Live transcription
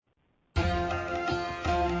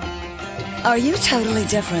Are you totally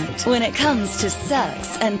different when it comes to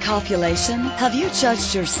sex and copulation? Have you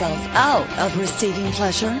judged yourself out of receiving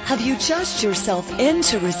pleasure? Have you judged yourself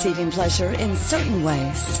into receiving pleasure in certain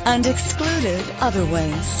ways and excluded other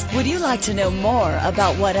ways? Would you like to know more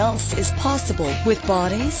about what else is possible with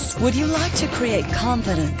bodies? Would you like to create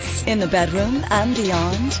confidence in the bedroom and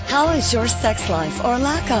beyond? How has your sex life or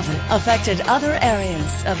lack of it affected other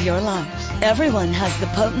areas of your life? Everyone has the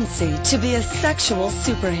potency to be a sexual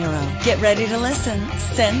superhero. Get ready to listen,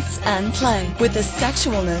 sense, and play with the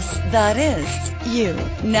sexualness that is you.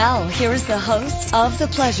 Now, here's the host of The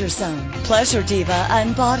Pleasure Zone, pleasure diva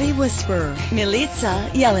and body whisperer, Milica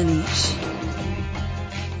Jelenic.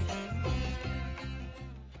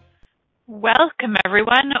 Welcome,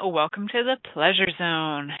 everyone. Welcome to The Pleasure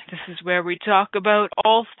Zone. This is where we talk about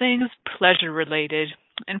all things pleasure-related.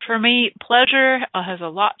 And for me, pleasure has a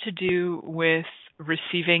lot to do with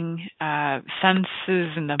receiving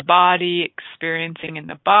senses in the body, experiencing in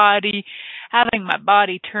the body, having my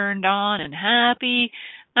body turned on and happy.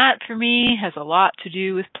 That, for me, has a lot to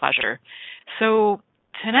do with pleasure. So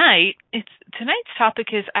tonight's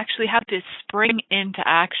topic is actually how to spring into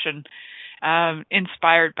action,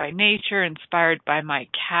 inspired by nature, inspired by my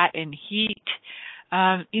cat in heat.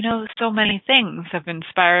 So many things have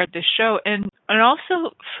inspired this show, and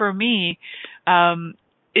also for me,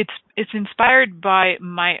 it's inspired by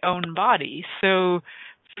my own body. So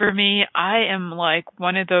for me, I am like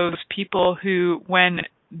one of those people who, when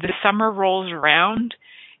the summer rolls around,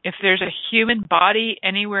 if there's a human body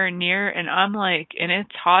anywhere near and I'm like, and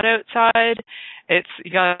it's hot outside,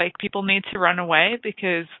 like people need to run away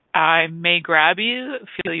because I may grab you,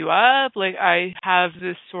 fill you up. Like I have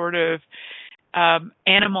this sort of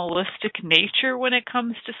animalistic nature when it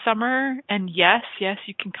comes to summer. And yes,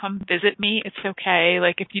 you can come visit me. It's okay.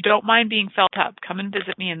 Like if you don't mind being felt up, come and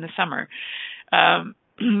visit me in the summer.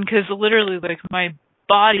 Because literally, like my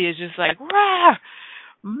body is just like, rah,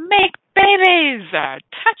 make babies,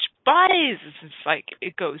 touch bodies. It's just like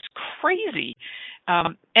it goes crazy.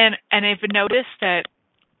 And I've noticed that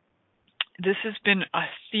this has been a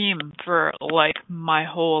theme for like my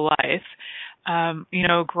whole life.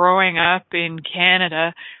 Growing up in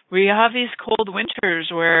Canada, we have these cold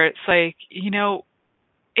winters where it's like,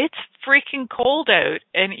 it's freaking cold out.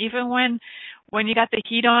 And even when you got the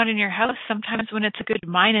heat on in your house, sometimes when it's a good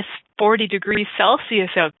minus 40 degrees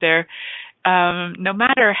Celsius out there, no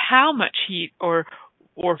matter how much heat or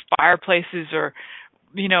fireplaces or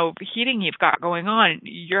heating you've got going on,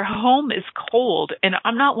 your home is cold. And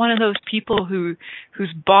I'm not one of those people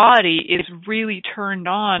whose body is really turned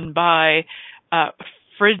on by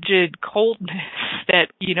frigid coldness that,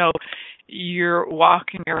 you're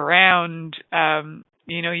walking around,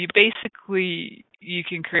 you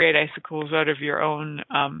can create icicles out of your own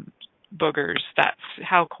boogers. That's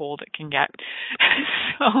how cold it can get.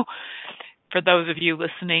 So for those of you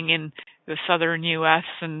listening in the southern U.S.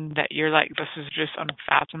 and that you're like, this is just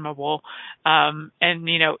unfathomable.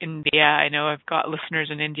 India, I know I've got listeners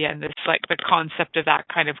in India, and it's like the concept of that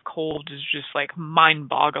kind of cold is just like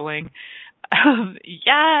mind-boggling.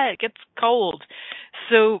 Yeah, it gets cold.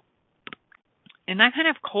 So in that kind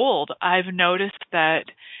of cold, I've noticed that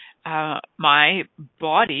my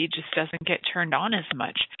body just doesn't get turned on as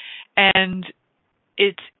much. And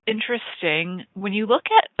it's interesting when you look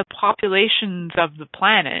at the populations of the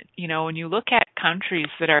planet, when you look at countries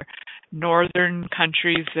that are northern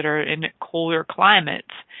countries that are in colder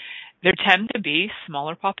climates, there tend to be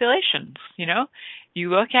smaller populations. You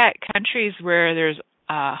look at countries where there's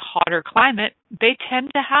a hotter climate, they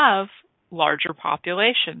tend to have larger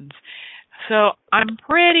populations. So I'm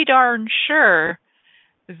pretty darn sure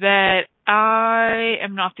that I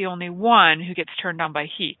am not the only one who gets turned on by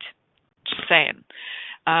heat. Just saying.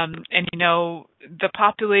 The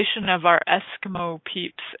population of our Eskimo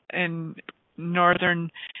peeps in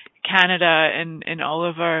northern Canada and all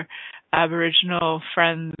of our Aboriginal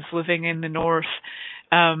friends living in the north,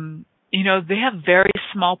 they have very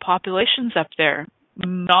small populations up there.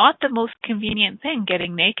 Not the most convenient thing,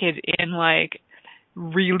 getting naked in like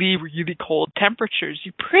really, really cold temperatures.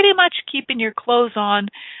 You're pretty much keeping your clothes on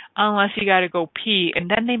unless you got to go pee, and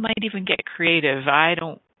then they might even get creative. I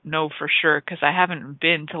don't know for sure because I haven't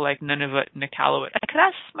been to like Nunavut and Iqaluit. I could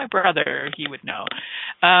ask my brother; he would know.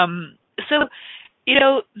 So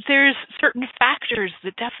there's certain factors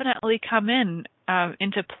that definitely come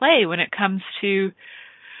into play when it comes to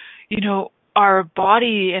our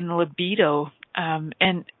body and libido. And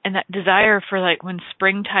that desire for like when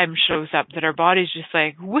springtime shows up, that our body's just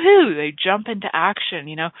like, woohoo, they jump into action,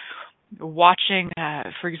 watching,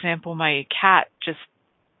 for example, my cat just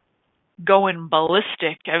going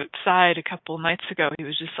ballistic outside a couple nights ago. He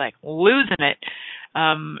was just like losing it.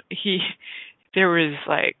 He there was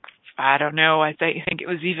like, I don't know, I think it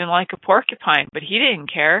was even like a porcupine, but he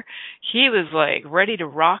didn't care. He was like ready to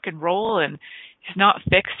rock and roll, and he's not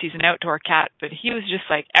fixed. He's an outdoor cat, but he was just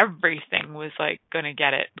like everything was like going to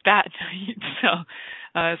get it that night. So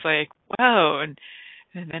I was like, whoa. And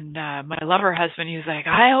then my lover husband, he was like,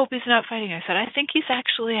 I hope he's not fighting. I said, I think he's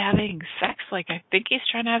actually having sex. Like, I think he's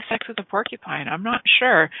trying to have sex with a porcupine. I'm not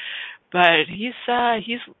sure, but he's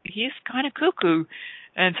kind of cuckoo.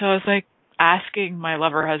 And so I was like asking my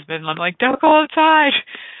lover husband, I'm like, don't go outside.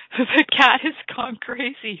 The cat has gone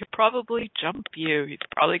crazy. He'll probably jump you. He's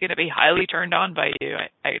probably going to be highly turned on by you.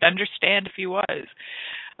 I'd understand if he was.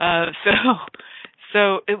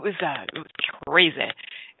 So it was crazy.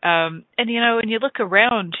 And when you look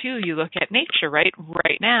around too, you look at nature, right?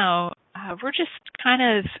 Right now, we're just kind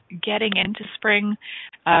of getting into spring.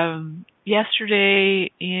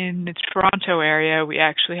 Yesterday in the Toronto area, we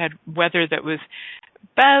actually had weather that was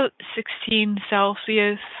about 16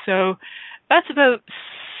 Celsius. So that's about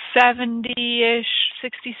 70-ish,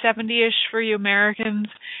 60, 70-ish for you Americans.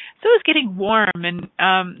 So it's getting warm and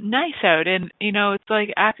nice out, and it's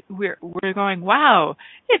like we're going, wow,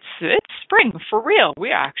 it's spring for real.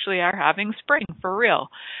 We actually are having spring for real,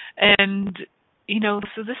 and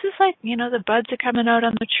so this is like the buds are coming out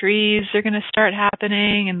on the trees. They're going to start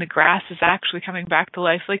happening, and the grass is actually coming back to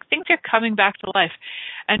life. Like things are coming back to life,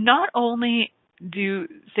 and not only do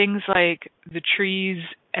things like the trees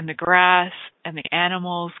and the grass and the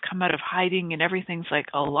animals come out of hiding and everything's like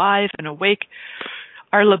alive and awake,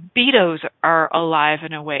 our libidos are alive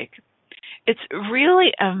and awake. It's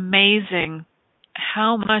really amazing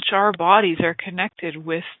how much our bodies are connected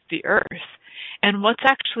with the earth and what's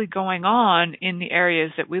actually going on in the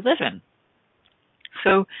areas that we live in.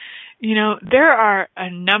 So, there are a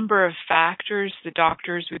number of factors the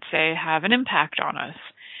doctors would say have an impact on us,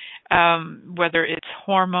 whether it's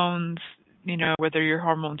hormones, whether your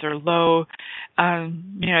hormones are low. I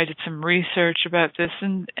did some research about this,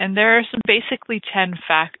 and there are some basically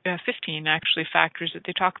 15 actually factors that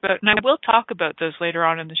they talk about, and I will talk about those later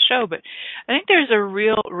on in the show, but I think there's a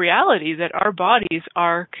real reality that our bodies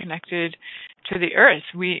are connected to the earth.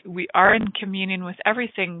 We are in communion with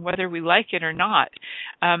everything, whether we like it or not.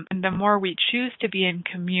 And the more we choose to be in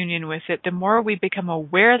communion with it, the more we become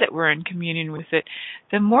aware that we're in communion with it,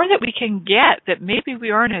 the more that we can get that maybe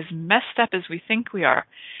we aren't as messed up as we think we are.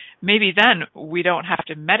 Maybe then we don't have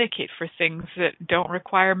to medicate for things that don't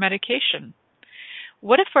require medication.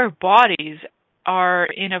 What if our bodies are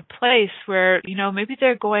in a place where,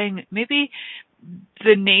 maybe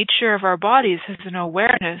the nature of our bodies has an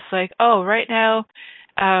awareness like, oh, right now,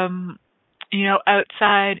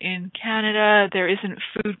 outside in Canada, there isn't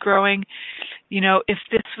food growing. If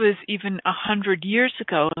this was even 100 years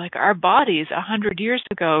ago, like our bodies 100 years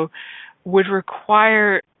ago would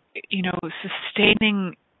require,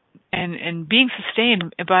 sustaining and being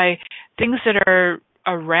sustained by things that are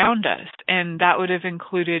around us. And that would have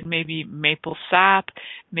included maybe maple sap,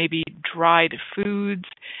 maybe dried foods,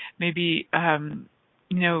 maybe,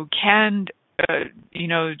 canned,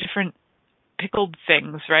 different pickled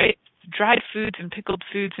things, right? Dried foods and pickled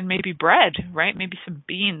foods, and maybe bread, right? Maybe some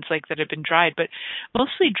beans like that have been dried, but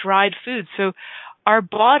mostly dried foods. So our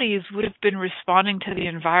bodies would have been responding to the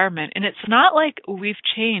environment. And it's not like we've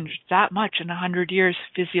changed that much in 100 years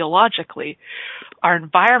physiologically. Our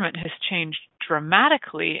environment has changed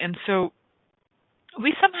dramatically. And so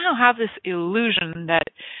we somehow have this illusion that,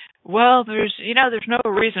 well, there's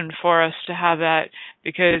no reason for us to have that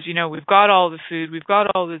because, we've got all the food, we've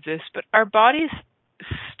got all of this, but our bodies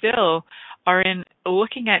still are in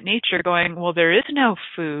looking at nature going, well, there is no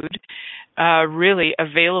food really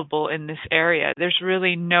available in this area. There's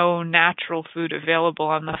really no natural food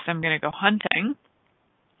available unless I'm going to go hunting.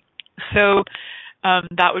 So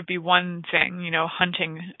that would be one thing,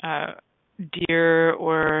 hunting deer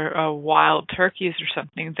or wild turkeys or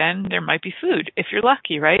something, then there might be food if you're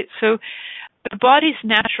lucky, right? So the body's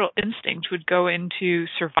natural instinct would go into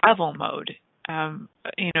survival mode.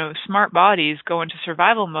 Smart bodies go into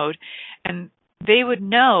survival mode, and they would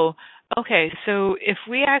know, okay, so if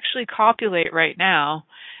we actually copulate right now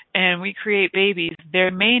and we create babies, there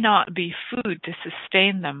may not be food to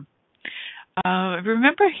sustain them. I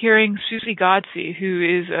remember hearing Susie Godsey,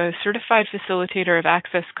 who is a certified facilitator of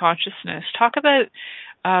access consciousness, talk about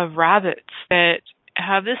rabbits that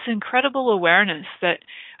have this incredible awareness that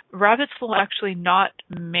rabbits will actually not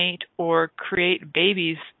mate or create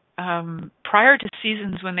babies prior to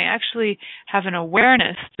seasons when they actually have an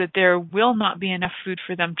awareness that there will not be enough food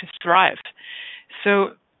for them to thrive.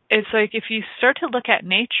 So it's like if you start to look at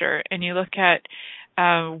nature and you look at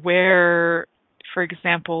where, for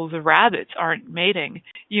example, the rabbits aren't mating,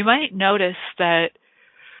 you might notice that,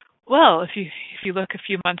 well, if you look a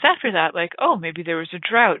few months after that, like, oh, maybe there was a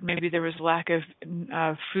drought, maybe there was a lack of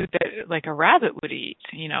food that like a rabbit would eat,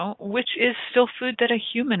 which is still food that a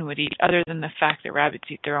human would eat, other than the fact that rabbits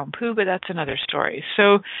eat their own poo, but that's another story.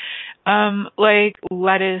 So, like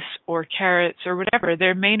lettuce or carrots or whatever,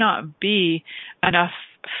 there may not be enough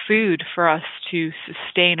food for us to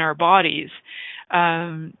sustain our bodies.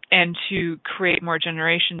 And to create more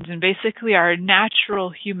generations. And basically our natural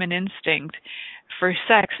human instinct for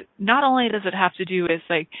sex, not only does it have to do with,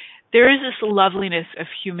 like, there is this loveliness of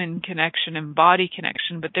human connection and body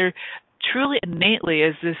connection, but there truly innately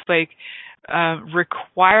is this, like,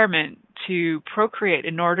 requirement to procreate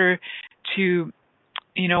in order to,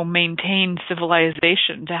 maintain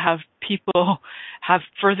civilization, to have people have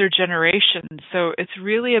further generations. So it's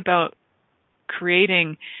really about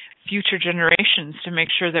creating future generations to make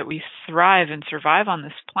sure that we thrive and survive on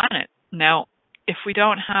this planet. Now, if we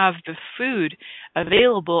don't have the food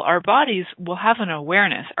available, our bodies will have an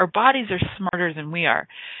awareness. Our bodies are smarter than we are.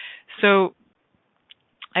 So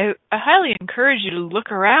I highly encourage you to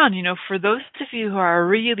look around, for those of you who are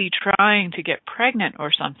really trying to get pregnant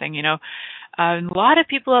or something, a lot of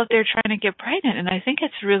people out there trying to get pregnant. And I think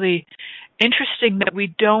it's really interesting that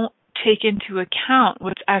we don't take into account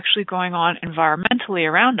what's actually going on environmentally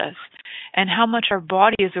around us and how much our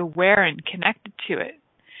body is aware and connected to it.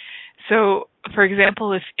 So, for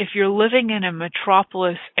example, if you're living in a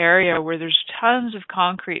metropolis area where there's tons of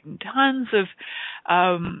concrete and tons of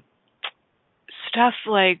stuff,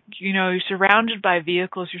 like, you're surrounded by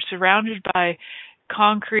vehicles, you're surrounded by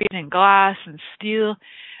concrete and glass and steel,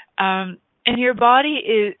 and your body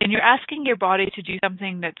is, and you're asking your body to do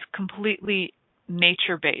something that's completely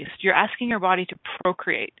nature-based. You're asking your body to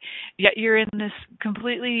procreate, yet you're in this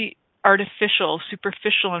completely artificial,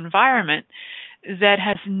 superficial environment that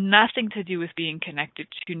has nothing to do with being connected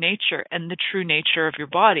to nature and the true nature of your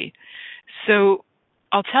body. So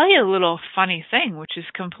I'll tell you a little funny thing, which is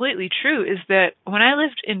completely true, is that when I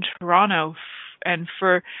lived in Toronto, and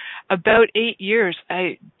for about 8 years,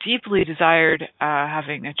 I deeply desired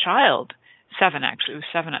having a child. 7, actually. It was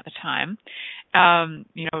 7 at the time.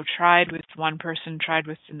 Tried with one person, tried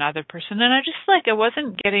with another person, and I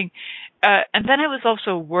wasn't getting, and then I was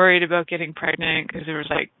also worried about getting pregnant because there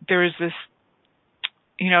was this,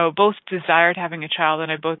 both desired having a child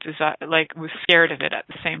and I both was scared of it at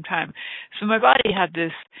the same time. So my body had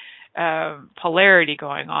this polarity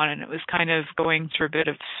going on, and it was kind of going through a bit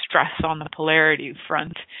of stress on the polarity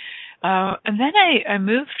front. And then I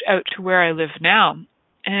moved out to where I live now,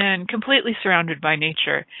 and completely surrounded by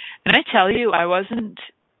nature. And I tell you, I wasn't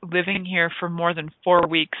living here for more than 4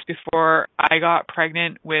 weeks before I got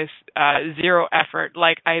pregnant with zero effort.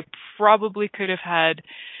 Like, I probably could have had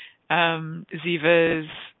Ziva's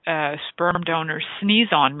sperm donor sneeze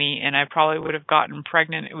on me, and I probably would have gotten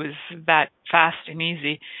pregnant. It was that fast and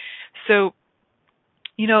easy. So,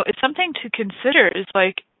 it's something to consider. Is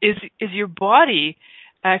like, is your body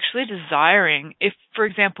actually desiring, if, for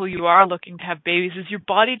example, you are looking to have babies, is your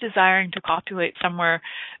body desiring to copulate somewhere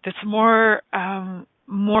that's more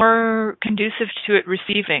conducive to it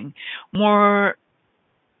receiving, more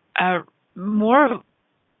in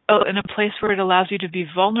a place where it allows you to be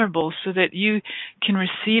vulnerable so that you can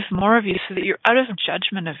receive more of you, so that you're out of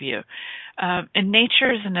judgment of you. And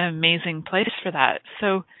nature is an amazing place for that.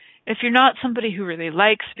 So if you're not somebody who really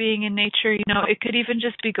likes being in nature, it could even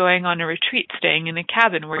just be going on a retreat, staying in a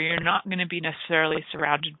cabin where you're not going to be necessarily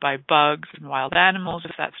surrounded by bugs and wild animals,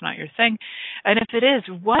 if that's not your thing. And if it is,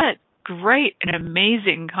 what great and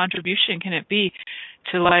amazing contribution can it be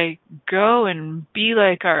to go and be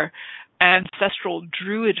like our ancestral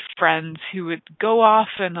druid friends who would go off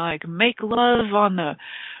and make love on the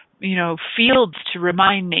fields to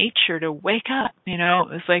remind nature to wake up. It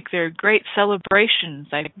was like their great celebrations,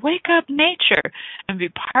 wake up nature and be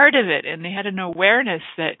part of it. And they had an awareness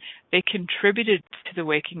that they contributed to the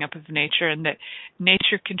waking up of nature, and that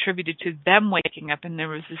nature contributed to them waking up. And there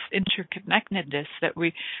was this interconnectedness that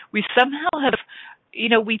we somehow have,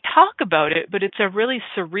 we talk about it, but it's a really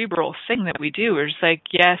cerebral thing that we do. It's like,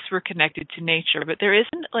 yes, we're connected to nature, but there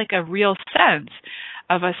isn't a real sense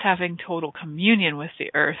of us having total communion with the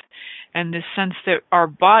earth, and this sense that our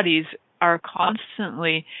bodies are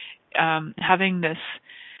constantly having this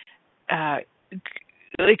a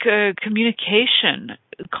communication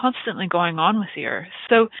constantly going on with the earth.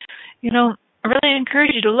 So, I really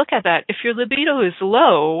encourage you to look at that. If your libido is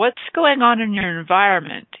low, what's going on in your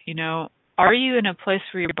environment? Are you in a place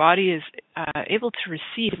where your body is able to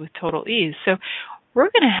receive with total ease? So We're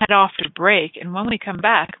going to head off to break, and when we come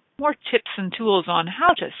back, more tips and tools on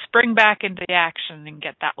how to spring back into the action and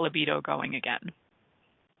get that libido going again.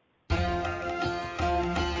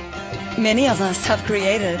 Many of us have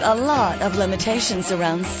created a lot of limitations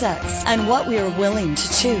around sex and what we are willing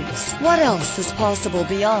to choose. What else is possible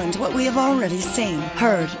beyond what we have already seen,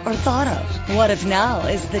 heard, or thought of? What if now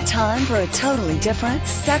is the time for a totally different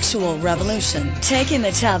sexual revolution, taking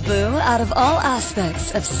the taboo out of all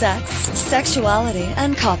aspects of sex, sexuality,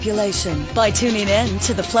 and copulation by tuning in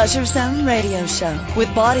to the Pleasure Zone radio show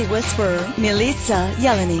with body whisperer Milica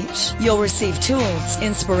Jelenic. You'll receive tools,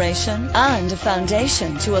 inspiration, and a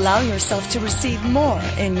foundation to allow yourself to receive more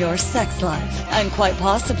in your sex life and quite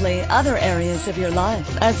possibly other areas of your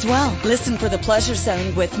life as well. Listen for the Pleasure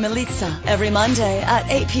Zone with Milica every Monday at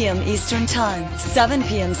 8 p.m. Eastern Time, 7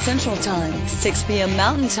 p.m. Central Time, 6 p.m.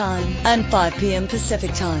 Mountain Time, and 5 p.m.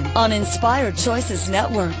 Pacific Time on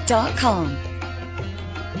InspiredChoicesNetwork.com.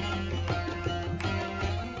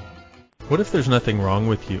 What if there's nothing wrong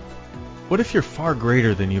with you? What if you're far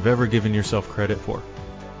greater than you've ever given yourself credit for?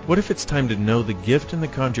 What if it's time to know the gift and the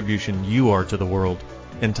contribution you are to the world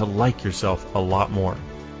and to like yourself a lot more?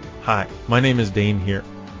 Hi, my name is Dane here.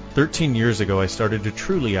 13 years ago, I started to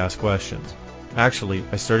truly ask questions. Actually,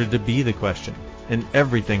 I started to be the question, and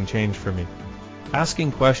everything changed for me.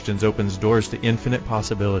 Asking questions opens doors to infinite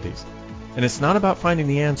possibilities. And it's not about finding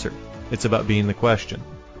the answer. It's about being the question.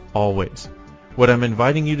 Always. What I'm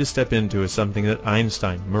inviting you to step into is something that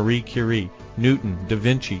Einstein, Marie Curie, Newton, Da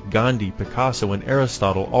Vinci, Gandhi, Picasso, and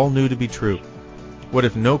Aristotle all knew to be true. What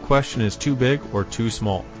if no question is too big or too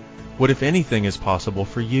small? What if anything is possible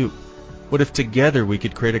for you? What if together we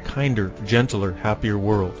could create a kinder, gentler, happier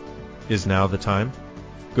world? Is now the time?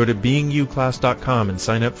 Go to beingyouclass.com and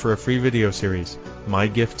sign up for a free video series, My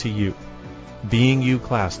Gift to You.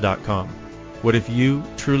 beingyouclass.com. What if you,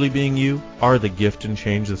 truly being you, are the gift and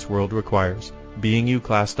change this world requires?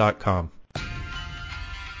 beingyouclass.com.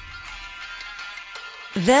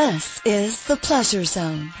 This is the Pleasure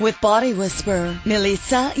Zone with body whisperer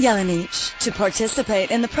Milica Jelenic. To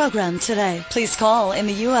participate in the program today, please call in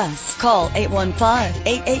the U.S. Call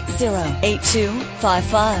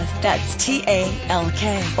 815-880-8255. That's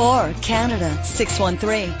TALK. Or Canada,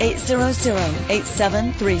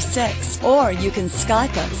 613-800-8736. Or you can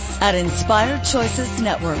Skype us at Inspired Choices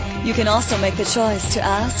Network. You can also make the choice to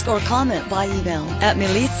ask or comment by email at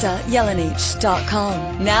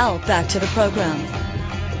milicajelenic.com. Now back to the program.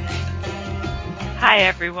 Hi,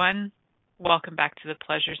 everyone. Welcome back to the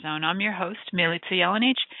Pleasure Zone. I'm your host, Milica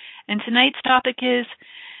Jelenic, and tonight's topic is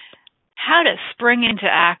how to spring into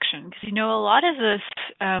action. Because, a lot of this,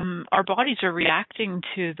 our bodies are reacting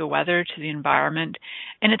to the weather, to the environment,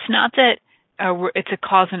 and it's not that it's a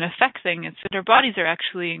cause and effect thing. It's that our bodies are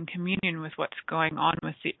actually in communion with what's going on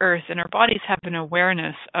with the earth, and our bodies have an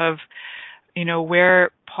awareness of,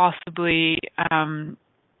 where possibly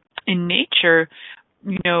in nature,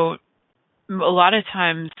 a lot of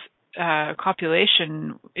times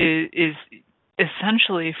copulation is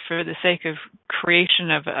essentially for the sake of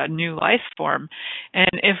creation of a new life form.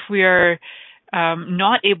 And if we are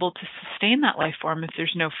not able to sustain that life form, if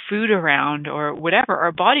there's no food around or whatever,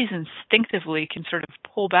 our bodies instinctively can sort of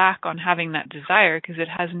pull back on having that desire because it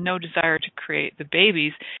has no desire to create the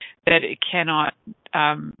babies that it cannot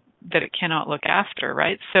look after,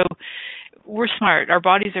 right? So we're smart. Our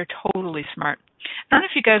bodies are totally smart. I don't know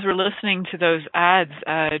if you guys were listening to those ads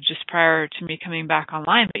just prior to me coming back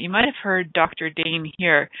online, but you might have heard Dr. Dane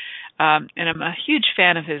here, and I'm a huge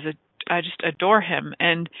fan of his. I just adore him,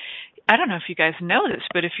 and I don't know if you guys know this,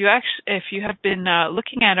 but if you have been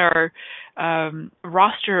looking at our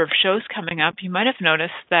roster of shows coming up, you might have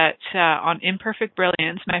noticed that on Imperfect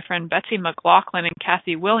Brilliance, my friend Betsy McLaughlin and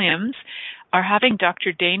Kathy Williams are having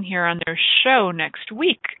Dr. Dane here on their show next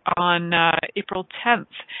week on April 10th.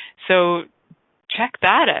 So check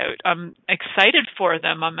that out. I'm excited for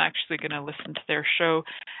them. I'm actually going to listen to their show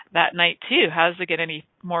that night too. How does it get any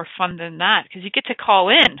more fun than that? Because you get to call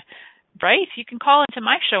in, right? You can call into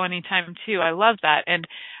my show anytime too. I love that. And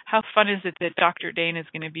how fun is it that Dr. Dane is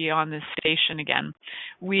going to be on this station again?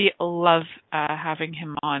 We love having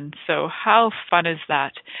him on. So how fun is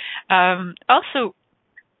that? Also,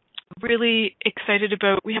 really excited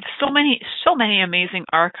about, we have so many amazing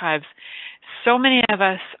archives. So many of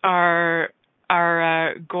us are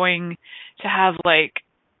going to have I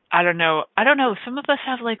don't know, some of us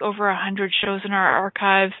have over 100 shows in our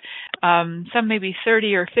archives, some maybe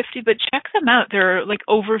 30 or 50, but check them out. There are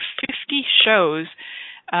over 50 shows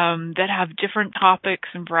that have different topics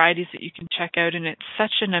and varieties that you can check out, and it's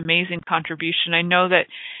such an amazing contribution. I know that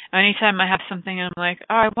anytime I have something and I'm like,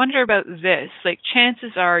 oh, I wonder about this, like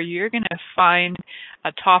chances are you're going to find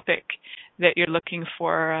a topic that you're looking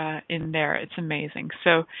for in there. It's amazing.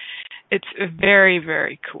 So it's very,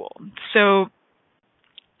 very cool. So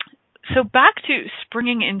back to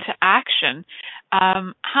springing into action.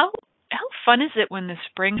 How fun is it when the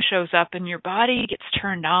spring shows up and your body gets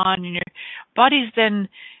turned on, and your body's then,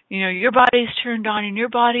 your body's turned on and your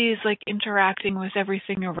body is like interacting with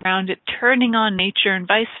everything around it, turning on nature and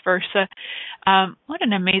vice versa. What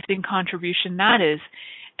an amazing contribution that is.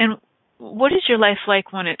 And what is your life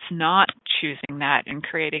like when it's not choosing that and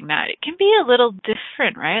creating that? It can be a little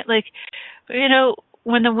different, right? Like,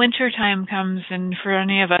 when the winter time comes, and for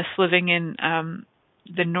any of us living in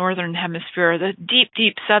the northern hemisphere, the deep,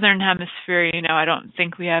 deep southern hemisphere, I don't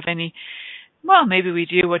think we have any. Well, maybe we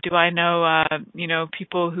do. What do I know?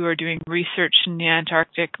 People who are doing research in the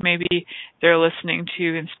Antarctic, maybe they're listening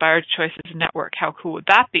to Inspired Choices Network. How cool would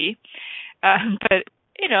that be? But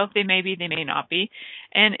they may be, they may not be.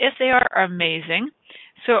 And if they are, amazing.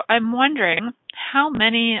 So I'm wondering how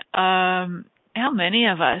many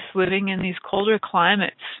of us living in these colder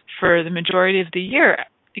climates for the majority of the year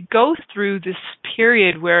go through this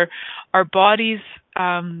period where our bodies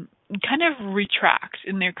kind of retract,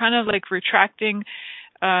 and they're kind of like retracting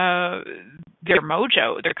their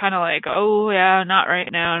mojo. They're kind of like, oh yeah, not right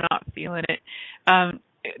now, not feeling it.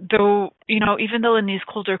 Though, even though in these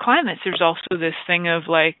colder climates, there's also this thing of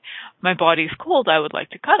like, my body's cold, I would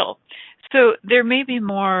like to cuddle. So there may be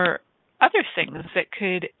more other things that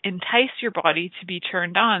could entice your body to be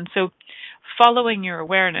turned on. So following your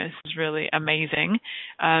awareness is really amazing.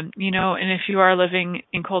 And if you are living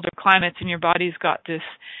in colder climates and your body's got this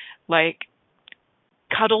like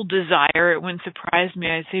cuddle desire, it wouldn't surprise me.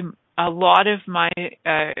 I'd say a lot of my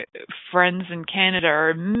friends in Canada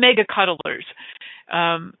are mega cuddlers.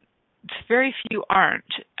 Very few aren't.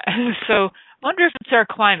 So I wonder if it's our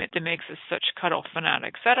climate that makes us such cuddle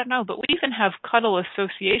fanatics. I don't know, but we even have cuddle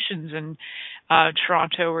associations in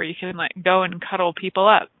Toronto where you can like go and cuddle people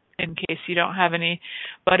up. In case you don't have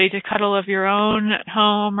anybody to cuddle of your own at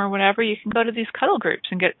home or whatever, you can go to these cuddle groups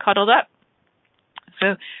and get cuddled up.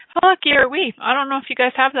 So how lucky are we? I don't know if you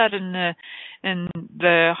guys have that in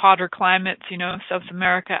the hotter climates, South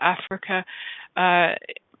America, Africa,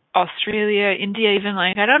 Australia, India, even.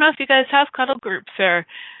 Like, I don't know if you guys have cuddle groups there,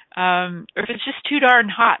 or if it's just too darn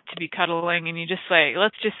hot to be cuddling and you just like,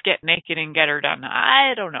 let's just get naked and get her done.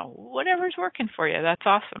 I don't know. Whatever's working for you. That's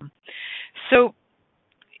awesome. So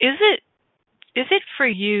is it for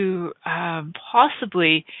you,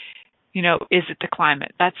 possibly, is it the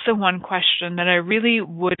climate? That's the one question that I really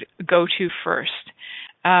would go to first.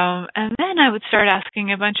 And then I would start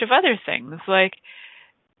asking a bunch of other things. Like,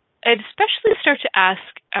 I'd especially start to ask,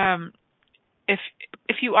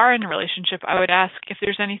 if you are in a relationship, I would ask if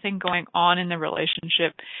there's anything going on in the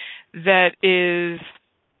relationship that is,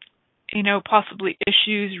 possibly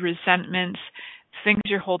issues, resentments, things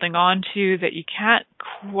you're holding on to that you can't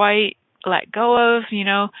quite let go of,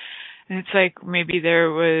 and it's like maybe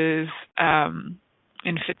there was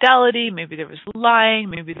infidelity, maybe there was lying,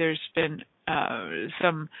 maybe there's been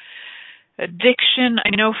some addiction.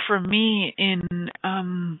 I know for me in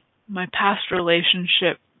my past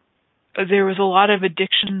relationship, there was a lot of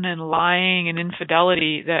addiction and lying and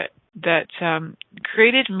infidelity that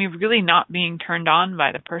created me really not being turned on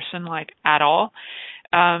by the person like at all.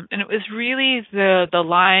 And it was really the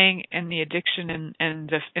lying and the addiction and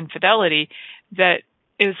the infidelity that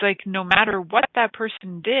it was like no matter what that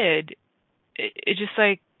person did, it just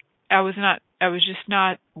like I was just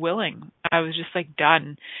not willing. I was just like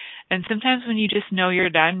done. And sometimes when you just know you're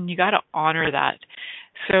done, you got to honor that.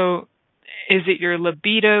 So is it your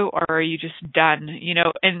libido or are you just done?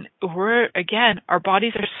 And our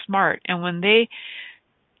bodies are smart. And when they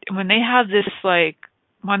have this like,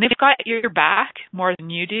 when they've got your back more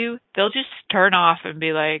than you do, they'll just turn off and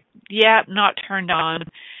be like, yeah, not turned on.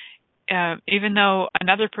 Even though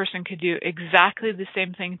another person could do exactly the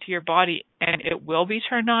same thing to your body and it will be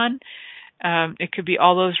turned on, it could be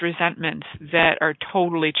all those resentments that are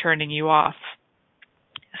totally turning you off.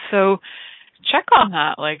 So check on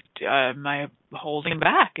that. Like, am I holding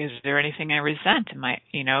back? Is there anything I resent?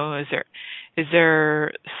 Is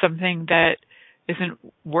there something that isn't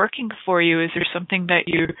working for you? Is there something that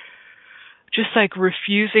you're just like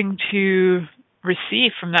refusing to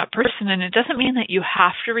receive from that person? And it doesn't mean that you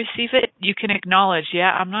have to receive it. You can acknowledge, yeah,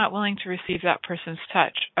 I'm not willing to receive that person's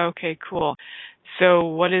touch. Okay, cool. So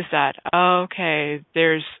what is that? Okay,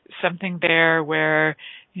 there's something there where,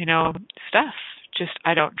 stuff. Just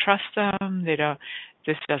I don't trust them.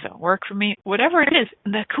 this doesn't work for me, whatever it is.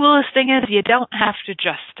 And the coolest thing is you don't have to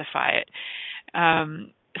justify it.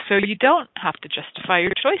 So you don't have to justify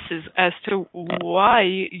your choices as to why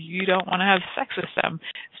you don't want to have sex with them.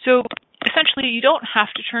 So essentially, you don't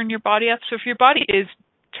have to turn your body off. So if your body is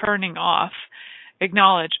turning off,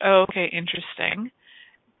 acknowledge, oh, okay, interesting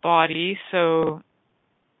body. So,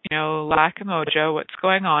 lack of mojo, what's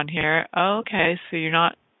going on here? Oh, okay, so you're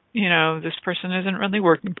not, this person isn't really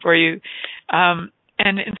working for you. And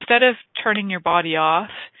instead of turning your body off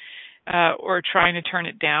or trying to turn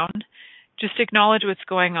it down, just acknowledge what's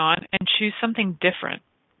going on and choose something different.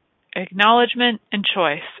 Acknowledgement and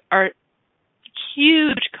choice are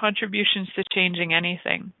huge contributions to changing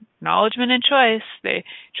anything. Acknowledgement and choice,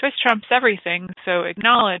 choice trumps everything, so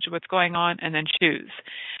acknowledge what's going on and then choose.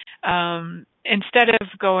 Instead of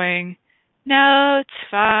going, no, it's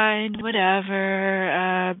fine,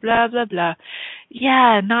 whatever, blah, blah, blah.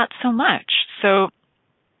 Yeah, not so much. So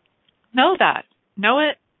know that. Know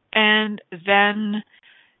it, and then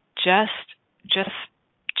just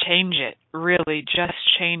change it. Really, just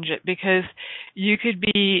change it, because you could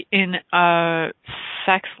be in a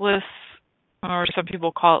sexless, or some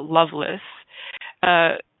people call it loveless,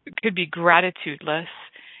 it could be gratitudeless,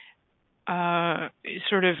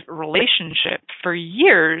 sort of relationship for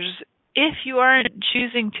years if you aren't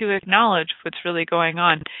choosing to acknowledge what's really going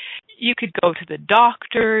on. You could go to the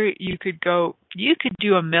doctor, you could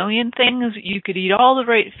do a million things, you could eat all the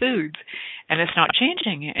right foods, and it's not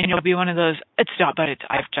changing. And you'll be one of those,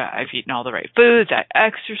 I've eaten all the right foods, I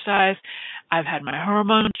exercise, I've had my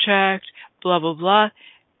hormones checked, blah, blah, blah.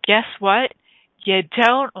 Guess what? You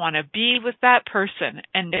don't want to be with that person.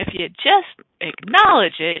 And if you just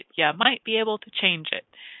acknowledge it, you might be able to change it.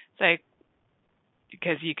 It's like,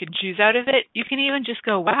 because you can choose out of it. You can even just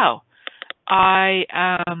go, wow, I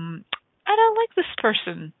don't like this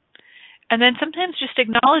person. And then sometimes just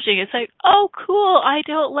acknowledging it's like, oh, cool, I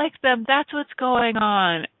don't like them. That's what's going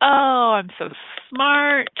on. Oh, I'm so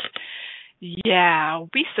smart. Yeah,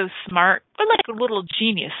 be so smart. We're like little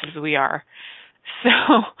geniuses we are.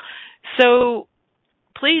 So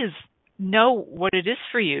please know what it is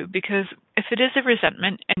for you, because if it is a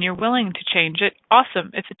resentment and you're willing to change it,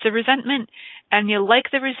 awesome. If it's a resentment and you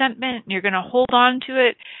like the resentment and you're going to hold on to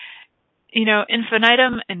it,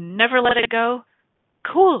 infinitum and never let it go,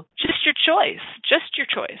 cool. Just your choice. Just your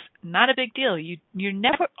choice. Not a big deal. You're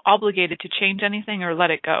never obligated to change anything or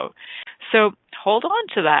let it go. So hold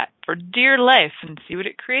on to that for dear life and see what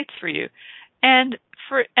it creates for you. And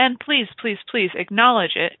please, please, please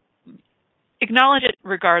acknowledge it. Acknowledge it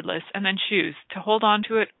regardless, and then choose to hold on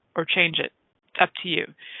to it or change it. It's up to you.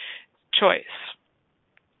 Choice.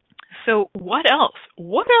 So what else?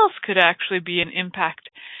 What else could actually be an impact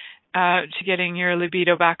to getting your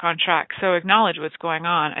libido back on track? So acknowledge what's going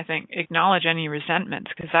on. I think acknowledge any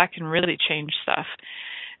resentments, because that can really change stuff.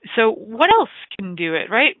 So what else can do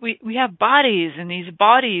it, right? We have bodies, and these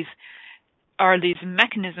bodies are these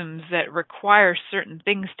mechanisms that require certain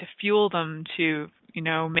things to fuel them to,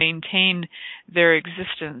 maintain their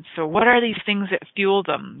existence. So what are these things that fuel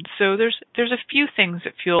them? So there's a few things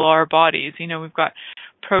that fuel our bodies. We've got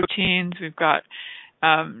proteins, we've got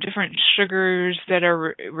different sugars that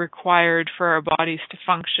are required for our bodies to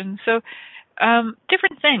function. So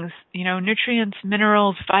different things, nutrients,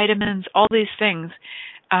 minerals, vitamins, all these things.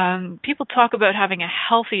 People talk about having a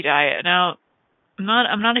healthy diet. Now,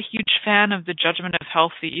 I'm not a huge fan of the judgment of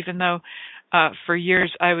healthy, even though for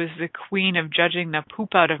years I was the queen of judging the poop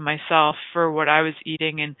out of myself for what I was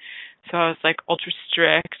eating. And so I was like ultra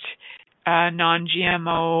strict,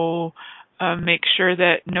 non-GMO, make sure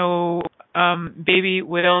that no baby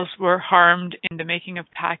whales were harmed in the making of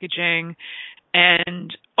packaging,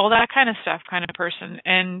 and all that kind of stuff, kind of person.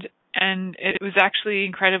 And it was actually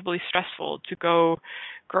incredibly stressful to go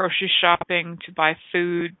grocery shopping, to buy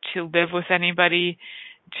food, to live with anybody,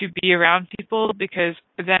 to be around people, because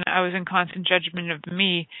then I was in constant judgment of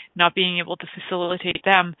me not being able to facilitate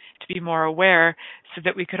them to be more aware, so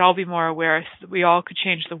that we could all be more aware, so that we all could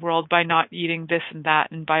change the world by not eating this and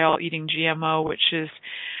that, and by all eating GMO, which is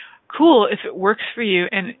cool if it works for you.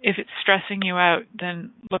 And if it's stressing you out,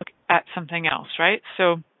 then look at something else, right?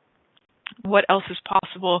 So what else is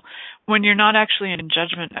possible when you're not actually in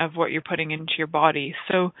judgment of what you're putting into your body?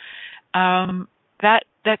 So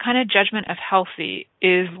that kind of judgment of healthy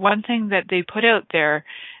is one thing that they put out there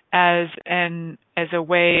as a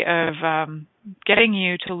way of getting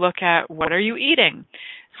you to look at what are you eating.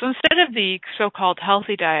 So instead of the so-called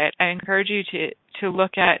healthy diet, I encourage you to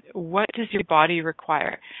look at what does your body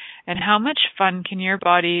require, and how much fun can your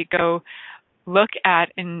body go look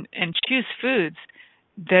at and choose foods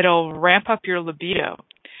that'll ramp up your libido.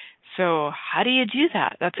 So how do you do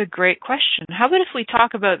that? That's a great question. How about if we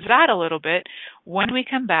talk about that a little bit when we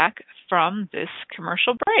come back from this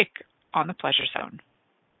commercial break on the Pleasure Zone?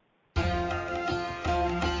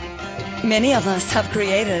 Many of us have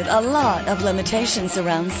created a lot of limitations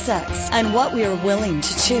around sex and what we are willing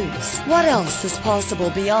to choose. What else is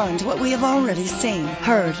possible beyond what we have already seen,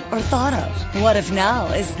 heard, or thought of? What if now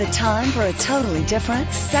is the time for a totally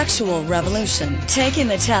different sexual revolution, taking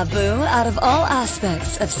the taboo out of all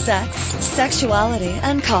aspects of sex, sexuality,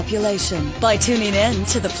 and copulation by tuning in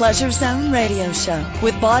to the Pleasure Zone radio show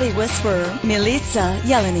with body whisperer Milica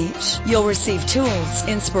Jelenic. You'll receive tools,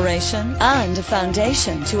 inspiration, and a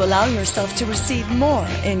foundation to allow yourself to receive more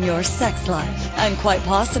in your sex life and quite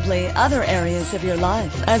possibly other areas of your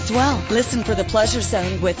life as well. Listen for the Pleasure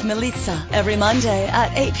Zone with Milica every Monday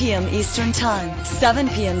at 8 p.m. Eastern Time, 7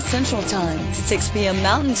 p.m. Central Time, 6 p.m.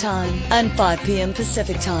 Mountain Time, and 5 p.m.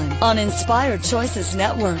 Pacific Time on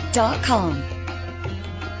InspiredChoicesNetwork.com.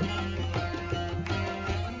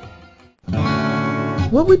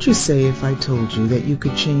 What would you say if I told you that you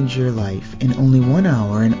could change your life in only 1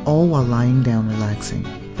 hour and all while lying down relaxing?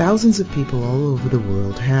 Thousands of people all over the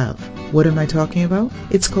world have. What am I talking about?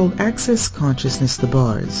 It's called Access Consciousness, the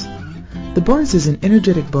bars. The bars is an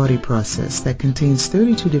energetic body process that contains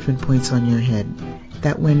 32 different points on your head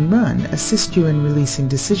that when run assist you in releasing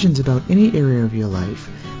decisions about any area of your life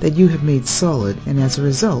that you have made solid and as a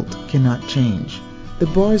result cannot change. The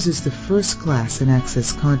bars is the first class in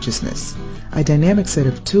Access Consciousness, a dynamic set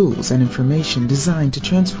of tools and information designed to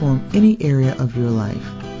transform any area of your life.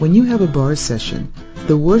 When you have a bars session,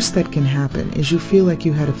 the worst that can happen is you feel like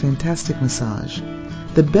you had a fantastic massage.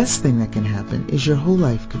 The best thing that can happen is your whole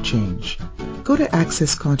life could change. Go to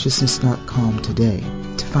accessconsciousness.com today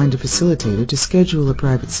to find a facilitator to schedule a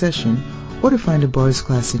private session or to find a bars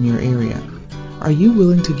class in your area. Are you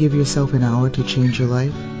willing to give yourself an hour to change your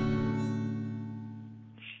life?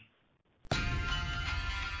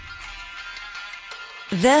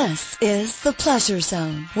 This is the Pleasure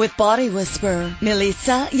Zone with body whisperer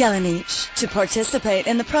Milica Jelenic. To participate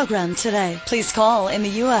in the program today, please call in the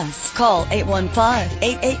U.S. Call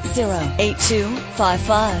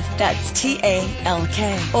 815-880-8255. That's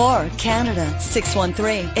TALK. Or Canada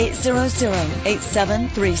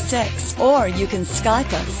 613-800-8736. Or you can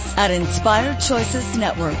Skype us at Inspired Choices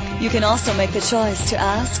Network. You can also make the choice to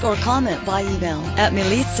ask or comment by email at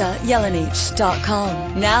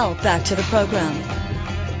milicajelenic.com. Now back to the program.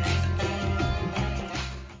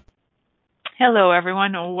 Hello,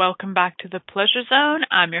 everyone. Welcome back to the Pleasure Zone.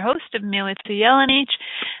 I'm your host, Milica Jelenic,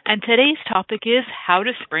 and today's topic is how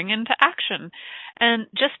to spring into action. And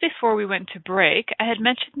just before we went to break, I had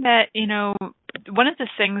mentioned that, one of the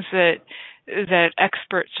things that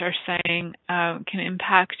experts are saying can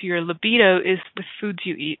impact your libido is the foods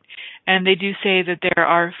you eat. And they do say that there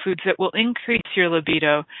are foods that will increase your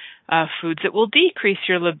libido, foods that will decrease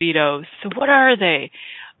your libido. So what are they?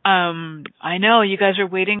 I know you guys are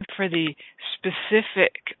waiting for the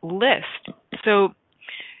specific list. So,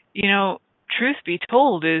 truth be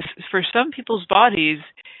told is for some people's bodies,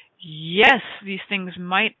 yes, these things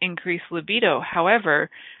might increase libido. However,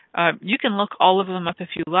 you can look all of them up if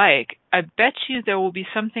you like. I bet you there will be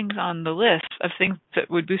some things on the list of things that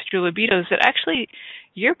would boost your libidos that actually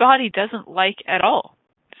your body doesn't like at all.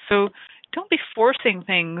 So don't be forcing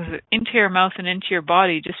things into your mouth and into your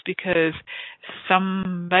body just because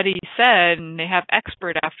somebody said, and they have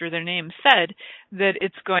expert after their name said, that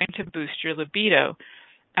it's going to boost your libido.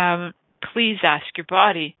 Please ask your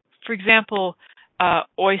body. For example,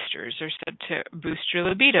 oysters are said to boost your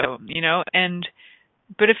libido,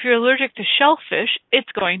 but if you're allergic to shellfish,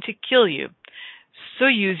 it's going to kill you. So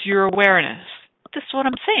use your awareness. This is what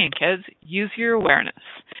I'm saying, kids. Use your awareness.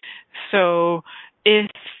 So if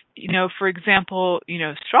for example,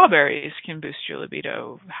 strawberries can boost your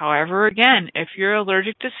libido. However, again, if you're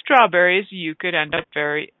allergic to strawberries, you could end up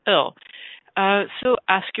very ill. So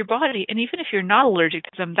ask your body. And even if you're not allergic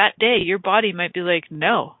to them that day, your body might be like,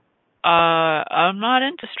 no, I'm not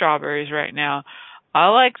into strawberries right now. I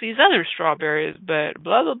like these other strawberries, but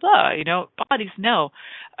blah, blah, blah. Bodies know.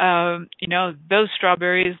 Those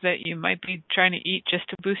strawberries that you might be trying to eat just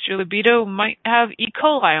to boost your libido might have E.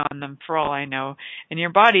 coli on them for all I know. And your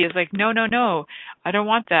body is like, no, I don't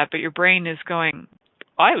want that. But your brain is going,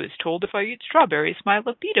 I was told if I eat strawberries, my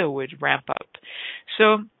libido would ramp up.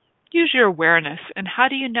 So use your awareness. And how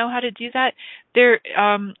do you know how to do that?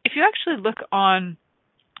 If you actually look on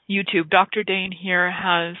YouTube, Dr. Dane here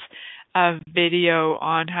has a video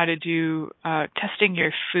on how to do testing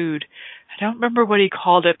your food. I don't remember what he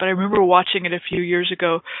called it, but I remember watching it a few years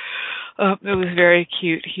ago. It was very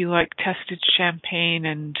cute. He tested champagne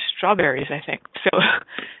and strawberries, I think.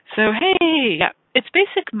 So, hey, yeah, it's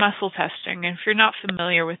basic muscle testing. And if you're not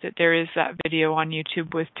familiar with it, there is that video on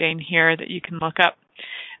YouTube with Jane here that you can look up.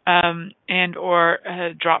 Or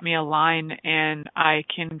drop me a line and I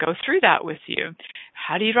can go through that with you.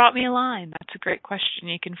 How do you drop me a line? That's a great question.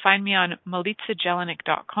 You can find me on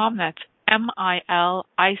milicajelenic.com. That's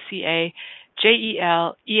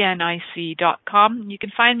MILICAJELENIC.com. You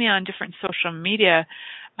can find me on different social media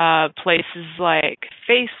places like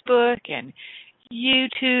Facebook and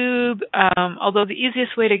YouTube, although the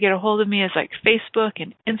easiest way to get a hold of me is like Facebook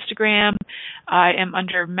and Instagram. I am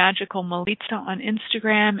under Magical Milica on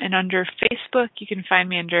Instagram, and under Facebook you can find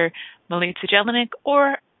me under Milica Jelenic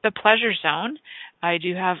or The Pleasure Zone. I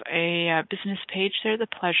do have a business page there, The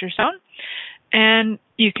Pleasure Zone. And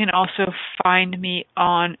you can also find me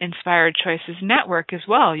on Inspired Choices Network as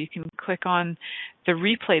well. You can click on the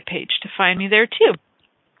replay page to find me there too.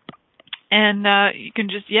 And you can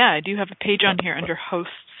just, I do have a page on here under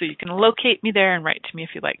hosts, so you can locate me there and write to me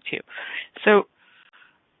if you'd like to. So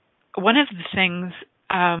one of the things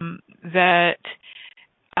that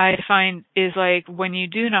I find is like when you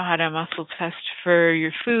do know how to muscle test for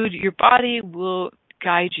your food, your body will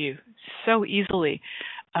guide you so easily.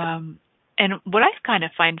 And what I kind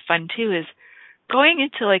of find fun too is going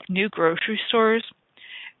into like new grocery stores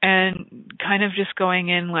and kind of just going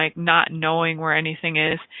in like not knowing where anything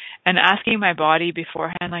is and asking my body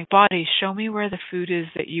beforehand, like, body, show me where the food is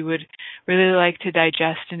that you would really like to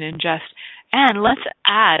digest and ingest. And let's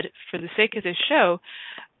add, for the sake of this show,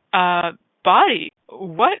 body,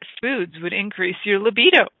 what foods would increase your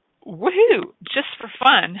libido? Woohoo! Just for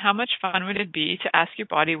fun, how much fun would it be to ask your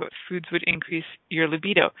body what foods would increase your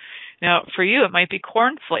libido? Now, for you, it might be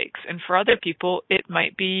cornflakes, and for other people, it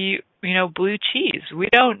might be, blue cheese. We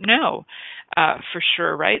don't know for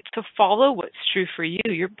sure, right? So follow what's true for you.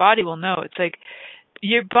 Your body will know. It's like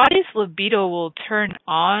your body's libido will turn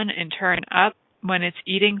on and turn up when it's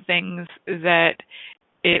eating things that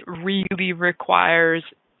it really requires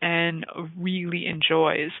and really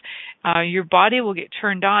enjoys. Your body will get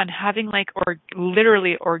turned on having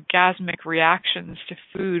literally orgasmic reactions to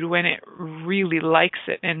food when it really likes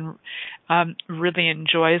it and really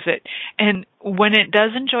enjoys it. And when it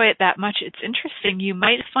does enjoy it that much, it's interesting. You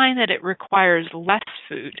might find that it requires less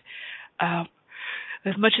food.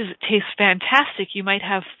 As much as it tastes fantastic, you might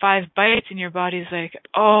have 5 bites and your body's like,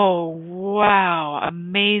 oh, wow,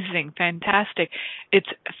 amazing, fantastic. It's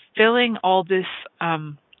filling all this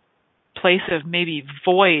place of maybe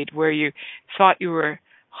void where you thought you were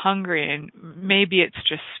hungry, and maybe it's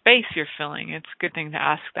just space you're filling. It's a good thing to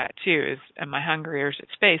ask that too, is am I hungry or is it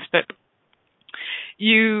space? But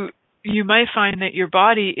you might find that your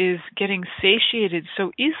body is getting satiated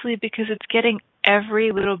so easily because it's getting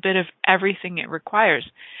every little bit of everything it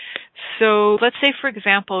requires. So let's say, for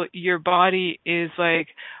example, your body is like,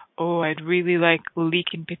 oh, I'd really like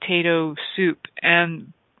leek and potato soup,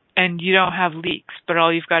 and you don't have leeks, but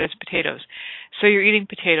all you've got is potatoes. So you're eating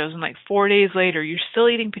potatoes, and 4 days later, you're still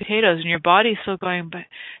eating potatoes, and your body's still going, but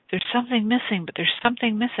there's something missing,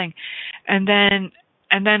 And then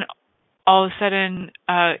all of a sudden,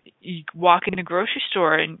 you walk in the grocery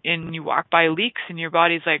store, and you walk by leeks, and your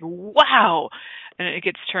body's like, wow! And it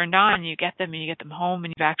gets turned on, and you get them home,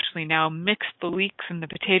 and you've actually now mixed the leeks and the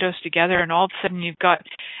potatoes together, and all of a sudden you've got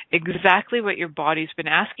exactly what your body's been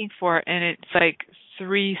asking for, and it's like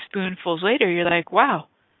 3 spoonfuls later, you're like, wow,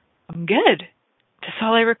 I'm good. That's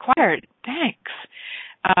all I required. Thanks.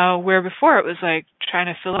 Where before it was like trying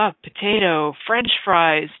to fill up potato, French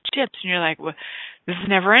fries, chips, and you're like, well, this is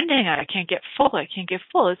never ending. I can't get full.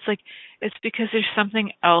 It's like, it's because there's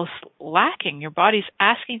something else lacking. Your body's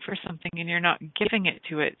asking for something and you're not giving it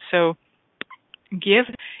to it. So give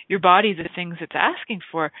your body the things it's asking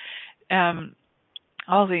for.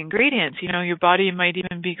 All the ingredients, your body might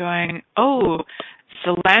even be going, oh,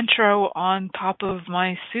 cilantro on top of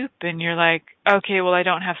my soup. And you're like, okay, well, I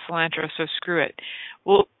don't have cilantro, so screw it.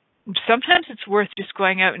 Well, sometimes it's worth just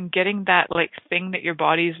going out and getting that thing that your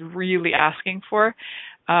body's really asking for.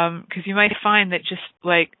 Because you might find that just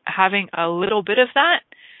having a little bit of that,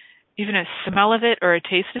 even a smell of it or a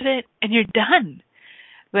taste of it, and you're done.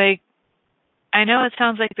 I know it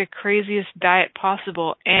sounds like the craziest diet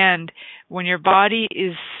possible, and when your body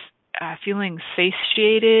is feeling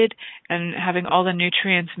satiated and having all the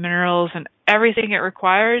nutrients, minerals, and everything it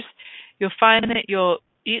requires, you'll find that you'll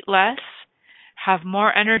eat less, have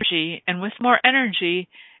more energy, and with more energy,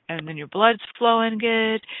 and then your blood's flowing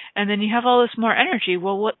good, and then you have all this more energy.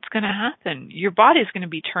 Well, what's going to happen? Your body's going to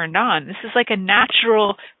be turned on. This is like a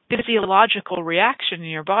natural physiological reaction in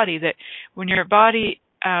your body, that when your body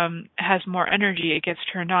has more energy, it gets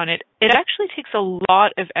turned on. It actually takes a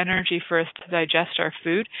lot of energy for us to digest our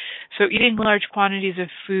food. So eating large quantities of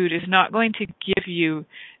food is not going to give you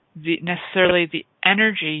necessarily the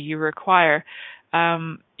energy you require.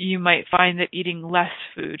 You might find that eating less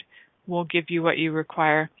food will give you what you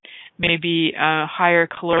require, maybe higher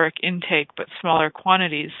caloric intake but smaller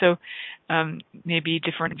quantities. So maybe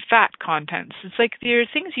different fat contents. It's like there are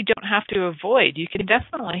things you don't have to avoid. You can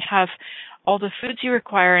definitely have all the foods you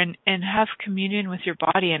require and have communion with your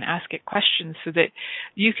body and ask it questions so that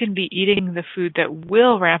you can be eating the food that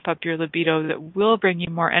will ramp up your libido, that will bring you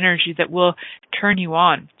more energy, that will turn you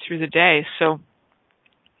on through the day. So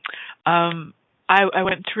I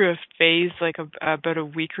went through a phase like about a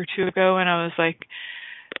week or two ago, and I was like,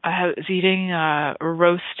 I was eating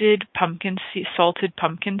roasted salted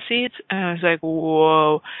pumpkin seeds, and I was like,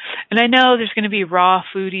 whoa. And I know there's going to be raw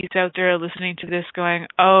foodies out there listening to this going,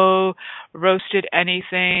 oh, roasted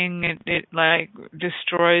anything, it like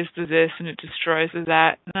destroys the this and it destroys the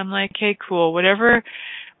that. And I'm like, hey, cool, whatever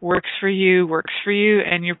works for you,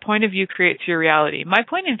 and your point of view creates your reality. My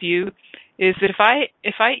point of view is that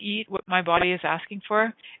if I eat what my body is asking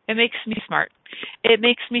for, it makes me smart. It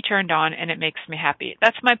makes me turned on, and it makes me happy.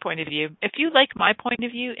 That's my point of view. If you like my point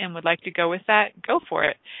of view and would like to go with that, go for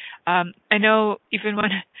it. I know even when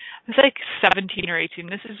I was like 17 or 18,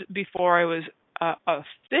 this is before I was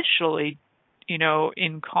officially,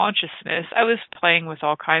 in consciousness. I was playing with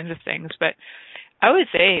all kinds of things, but I would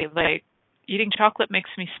say like eating chocolate makes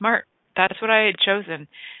me smart. That's what I had chosen.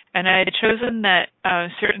 And I had chosen that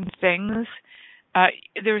certain things,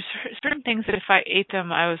 there were certain things that if I ate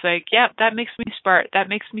them, I was like, yeah, that makes me smart, that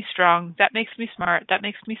makes me strong, that makes me smart, that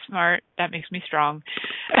makes me smart, that makes me strong.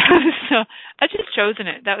 So I just chosen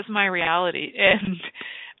it. That was my reality.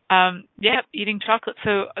 And eating chocolate.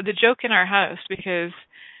 So the joke in our house, because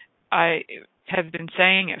I have been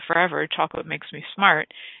saying it forever, chocolate makes me smart,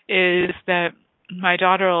 is that my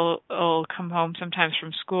daughter will come home sometimes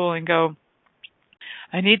from school and go,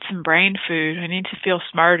 I need some brain food. I need to feel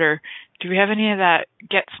smarter. Do we have any of that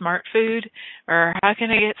get smart food? Or how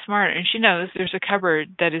can I get smart? And she knows there's a cupboard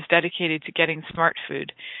that is dedicated to getting smart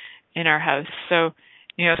food in our house. So,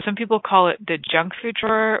 some people call it the junk food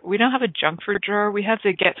drawer. We don't have a junk food drawer. We have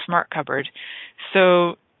the get smart cupboard.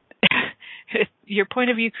 So your point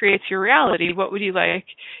of view creates your reality. What would you like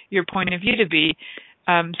your point of view to be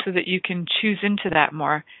so that you can choose into that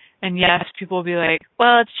more? And yes, people will be like,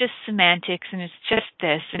 well, it's just semantics and it's just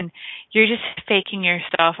this and you're just faking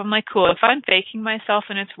yourself. I'm like, cool. If I'm faking myself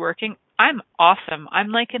and it's working, I'm awesome. I'm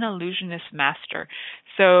like an illusionist master.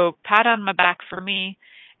 So pat on my back for me.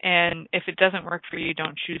 And if it doesn't work for you,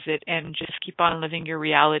 don't choose it and just keep on living your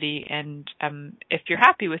reality. And if you're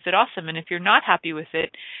happy with it, awesome. And if you're not happy with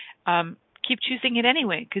it, keep choosing it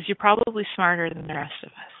anyway, because you're probably smarter than the rest of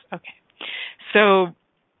us. Okay. So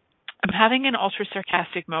I'm having an ultra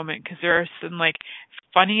sarcastic moment because there are some like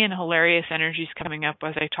funny and hilarious energies coming up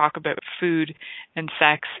as I talk about food and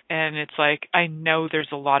sex. And it's like, I know there's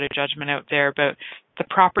a lot of judgment out there about the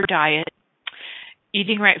proper diet,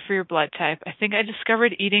 eating right for your blood type. I think I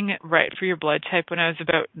discovered eating right for your blood type when I was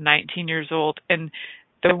about 19 years old. And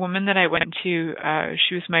the woman that I went to,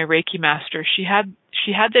 she was my Reiki master. She had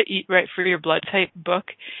the Eat Right for Your Blood Type book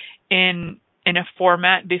in a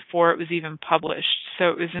format before it was even published. So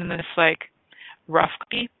it was in this like rough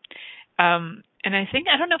copy. And I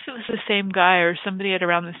don't know if it was the same guy or somebody at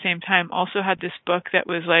around the same time also had this book that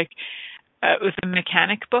was like, it was a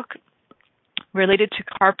mechanic book related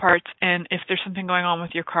to car parts and if there's something going on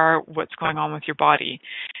with your car, what's going on with your body.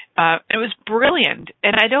 It was brilliant.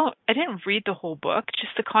 And I didn't read the whole book.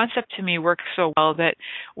 Just the concept to me worked so well that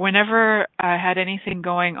whenever I had anything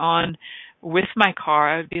going on with my car,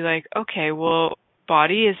 I would be like, okay, well,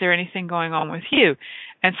 body, is there anything going on with you?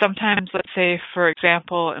 And sometimes, let's say, for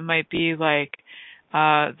example, it might be like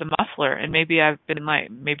the muffler, and maybe I'd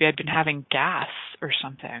been having gas or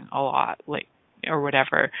something a lot, like, or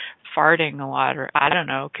whatever, farting a lot, or I don't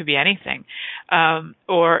know, it could be anything.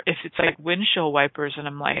 Or if it's like windshield wipers and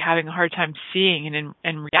I'm like having a hard time seeing, and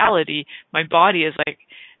in reality, my body is like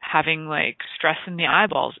having like stress in the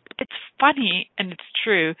eyeballs. It's funny and it's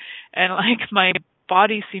true. And like my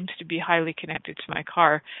body seems to be highly connected to my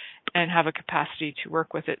car and have a capacity to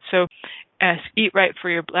work with it. So eat right for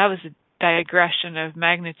your, that was a digression of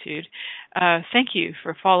magnitude. Thank you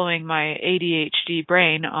for following my ADHD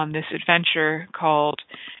brain on this adventure called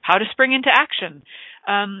How to Spring into Action.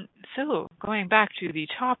 So going back to the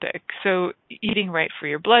topic, so eating right for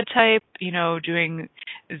your blood type, doing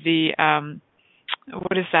the,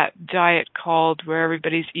 what is that diet called where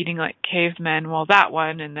everybody's eating like cavemen? Well, that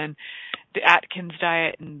one, and then the Atkins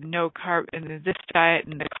diet and no carb, and this diet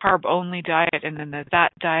and the carb only diet, and then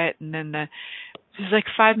that diet, and then there's like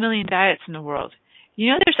 5 million diets in the world.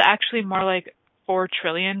 There's actually more like 4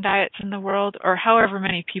 trillion diets in the world, or however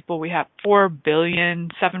many people we have, 4 billion,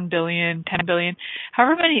 7 billion, 10 billion,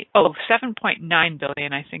 however many, 7.9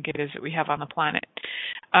 billion I think it is that we have on the planet.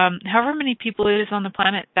 However many people it is on the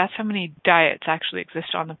planet, that's how many diets actually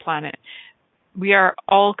exist on the planet. We are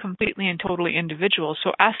all completely and totally individual,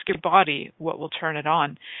 so ask your body what will turn it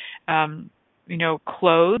on.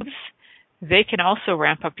 Clothes, they can also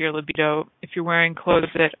ramp up your libido if you're wearing clothes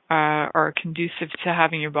that are conducive to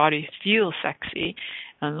having your body feel sexy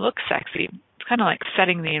and look sexy. It's kind of like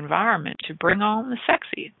setting the environment to bring on the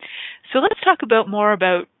sexy. So let's talk more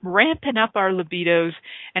about ramping up our libidos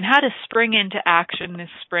and how to spring into action this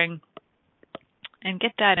spring and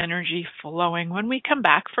get that energy flowing when we come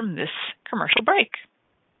back from this commercial break.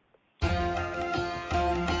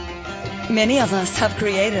 Many of us have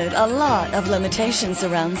created a lot of limitations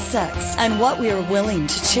around sex and what we are willing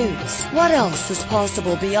to choose. What else is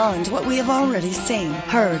possible beyond what we have already seen,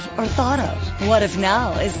 heard, or thought of? What if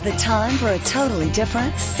now is the time for a totally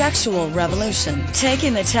different sexual revolution,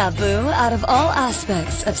 taking the taboo out of all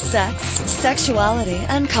aspects of sex, sexuality,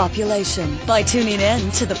 and copulation by tuning in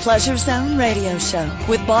to the Pleasure Zone radio show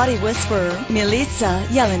with body whisperer Milica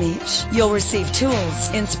Jelenic. You'll receive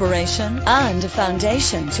tools, inspiration, and a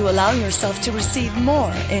foundation to allow yourself to receive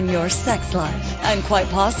more in your sex life and quite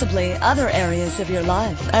possibly other areas of your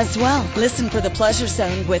life as well. Listen for the Pleasure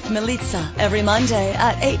Zone with Milica every Monday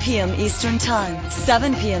at 8 p.m. Eastern Time,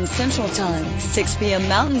 7 p.m. Central Time, 6 p.m.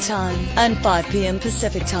 Mountain Time, and 5 p.m.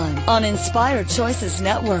 Pacific Time on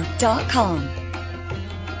InspiredChoicesNetwork.com.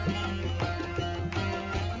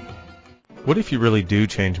 What if you really do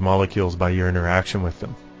change molecules by your interaction with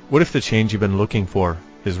them? What if the change you've been looking for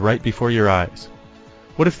is right before your eyes?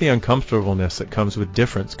 What if the uncomfortableness that comes with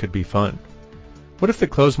difference could be fun? What if the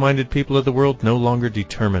closed-minded people of the world no longer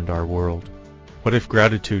determined our world? What if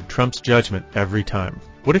gratitude trumps judgment every time?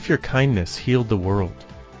 What if your kindness healed the world?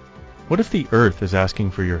 What if the earth is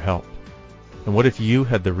asking for your help? And what if you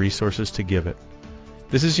had the resources to give it?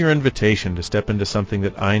 This is your invitation to step into something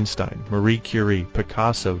that Einstein, Marie Curie,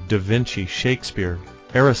 Picasso, Da Vinci, Shakespeare,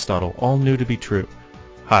 Aristotle all knew to be true.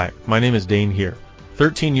 Hi, my name is Dane here.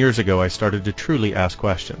 13 years ago, I started to truly ask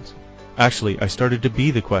questions. Actually, I started to be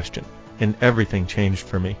the question, and everything changed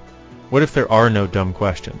for me. What if there are no dumb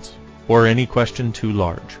questions, or any question too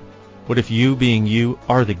large? What if you being you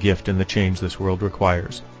are the gift and the change this world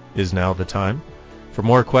requires? Is now the time? For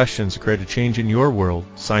more questions to create a change in your world,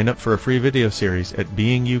 sign up for a free video series at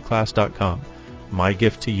beingyouclass.com. My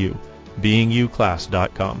gift to you,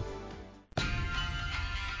 beingyouclass.com.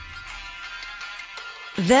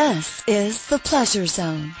 This is the Pleasure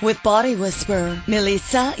Zone with body whisperer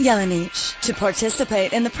Milica Jelenic. To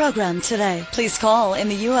participate in the program today, please call in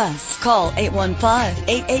the U.S. Call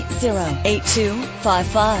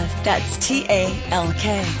 815-880-8255. That's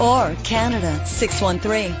TALK. Or Canada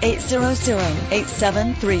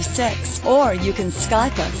 613-800-8736. Or you can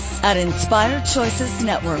Skype us at Inspired Choices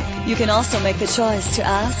Network. You can also make the choice to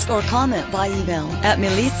ask or comment by email at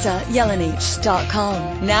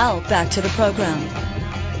milicajelenic.com. Now back to the program.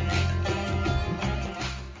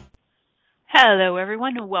 Hello,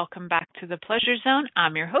 everyone, and welcome back to the Pleasure Zone.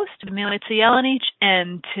 I'm your host, Milica Jelenic,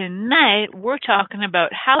 and tonight we're talking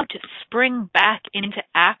about how to spring back into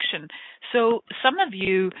action. So some of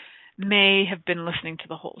you may have been listening to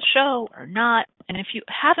the whole show or not, and if you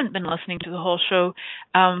haven't been listening to the whole show,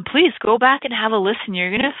 please go back and have a listen.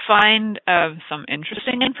 You're going to find some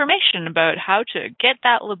interesting information about how to get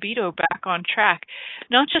that libido back on track,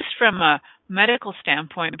 not just from a medical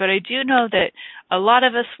standpoint, but I do know that a lot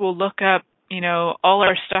of us will look up all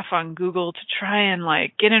our stuff on Google to try and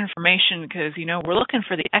get information because, we're looking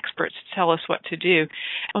for the experts to tell us what to do.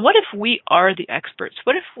 And what if we are the experts?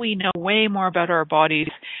 What if we know way more about our bodies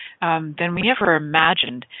than we ever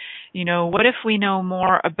imagined? What if we know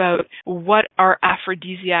more about what are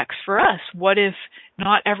aphrodisiacs for us? What if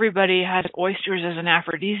not everybody has oysters as an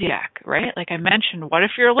aphrodisiac, right? Like I mentioned, what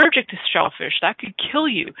if you're allergic to shellfish? That could kill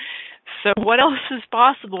you. So what else is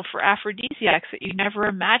possible for aphrodisiacs that you never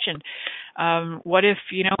imagined? What if,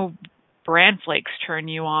 bran flakes turn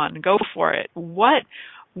you on? Go for it. What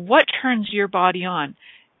turns your body on?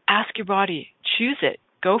 Ask your body. Choose it.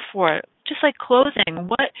 Go for it. Just like clothing.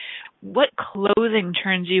 What clothing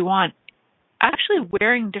turns you on? Actually,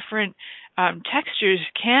 wearing different textures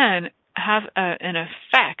can have an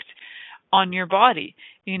effect on your body.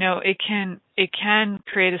 It can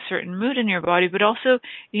create a certain mood in your body, but also,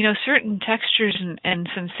 certain textures and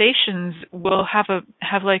sensations will have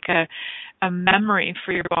a memory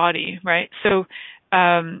for your body, right? So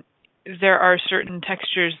there are certain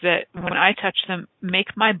textures that when I touch them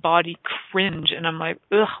make my body cringe, and I'm like,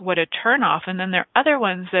 ugh, what a turnoff. And then there are other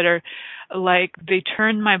ones that are like, they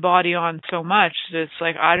turn my body on so much that it's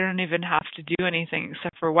like I don't even have to do anything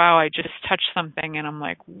except for, wow, I just touched something and I'm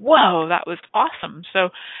like, whoa, that was awesome. So,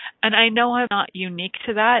 and I know I'm not unique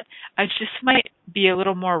to that. I just might be a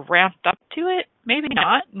little more ramped up to it. Maybe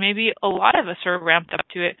not. Maybe a lot of us are ramped up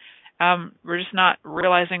to it. We're just not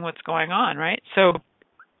realizing what's going on, right? So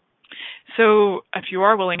if you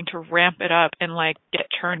are willing to ramp it up and like get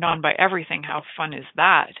turned on by everything, how fun is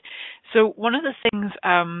that? So one of the things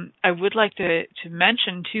I would like to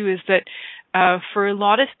mention too is that for a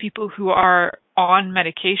lot of people who are on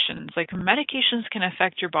medications, like medications can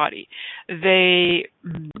affect your body. They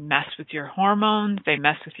mess with your hormones, they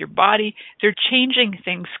mess with your body. They're changing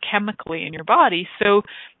things chemically in your body. So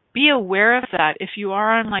be aware of that. If you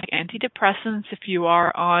are on like antidepressants, if you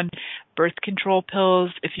are on birth control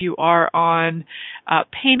pills, if you are on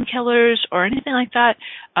painkillers or anything like that,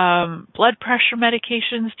 blood pressure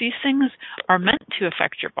medications, these things are meant to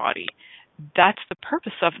affect your body. That's the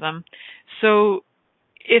purpose of them. So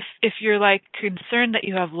if you're like concerned that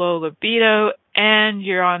you have low libido and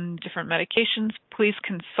you're on different medications, please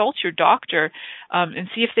consult your doctor and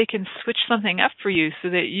see if they can switch something up for you so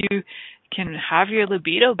that you can have your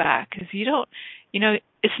libido back. Because you don't,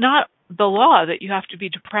 it's not the law that you have to be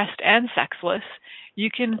depressed and sexless. You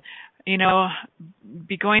can,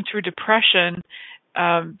 be going through depression,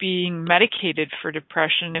 being medicated for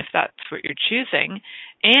depression if that's what you're choosing,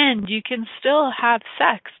 and you can still have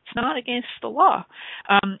sex. It's not against the law.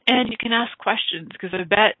 And you can ask questions, because I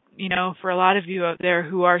bet, for a lot of you out there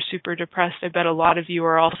who are super depressed, I bet a lot of you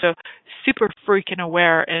are also super freaking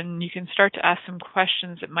aware, and you can start to ask some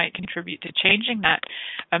questions that might contribute to changing that.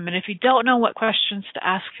 And if you don't know what questions to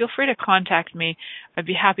ask, feel free to contact me. I'd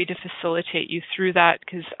be happy to facilitate you through that,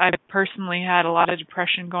 because I personally had a lot of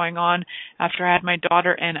depression going on after I had my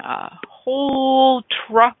daughter, and a whole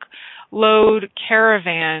truckload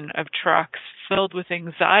caravan of trucks filled with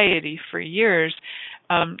anxiety for years,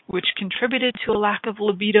 which contributed to a lack of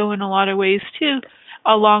libido in a lot of ways too,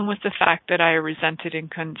 along with the fact that I resented and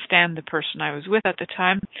couldn't stand the person I was with at the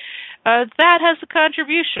time. That has a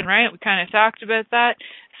contribution, right? We kind of talked about that.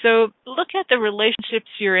 So look at the relationships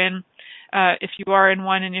you're in. If you are in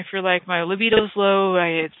one and if you're like, my libido's low,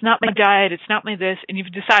 it's not my diet, it's not my this, and you've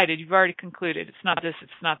decided, you've already concluded, it's not this,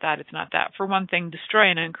 it's not that, it's not that. For one thing, destroy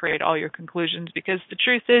and uncreate all your conclusions, because the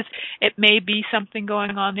truth is, it may be something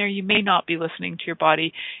going on there. You may not be listening to your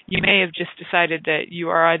body. You may have just decided that you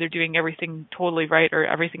are either doing everything totally right or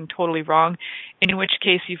everything totally wrong, in which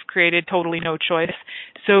case you've created totally no choice.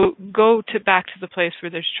 So go back to the place where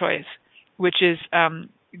there's choice, which is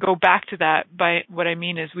go back to that. By what I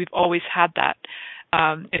mean is, we've always had that.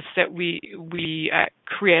 It's that we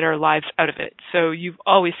create our lives out of it. So you've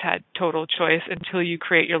always had total choice until you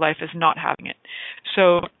create your life as not having it.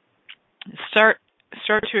 So start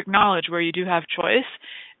to acknowledge where you do have choice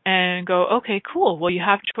and go, okay, cool. Well, you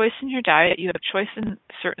have choice in your diet. You have choice in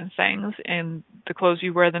certain things, and the clothes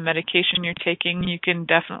you wear, the medication you're taking. You can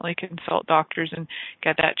definitely consult doctors and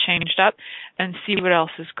get that changed up and see what else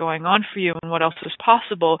is going on for you and what else is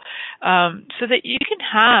possible, so that you can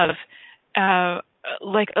have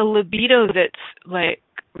like a libido that's like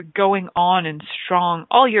going on and strong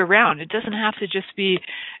all year round. It doesn't have to just be,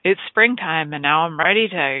 it's springtime and now I'm ready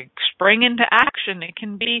to spring into action. It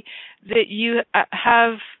can be that you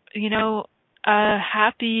have, a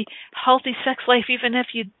happy, healthy sex life, even if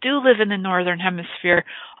you do live in the Northern Hemisphere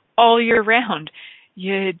all year round.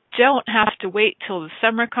 You don't have to wait till the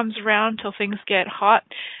summer comes around, till things get hot.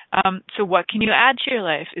 So what can you add to your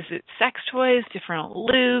life? Is it sex toys, different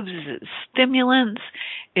lubes? Is it stimulants?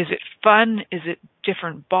 Is it fun? Is it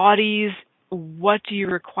different bodies? What do you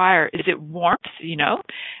require? Is it warmth?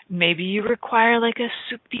 Maybe you require like a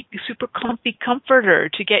super comfy comforter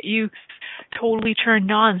to get you totally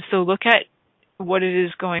turned on. So look at what it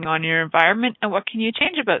is going on in your environment and what can you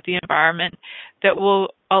change about the environment that will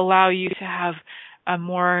allow you to have a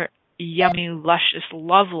more yummy, luscious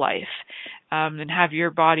love life, and have your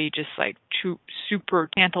body just like super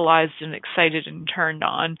tantalized and excited and turned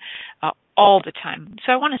on all the time.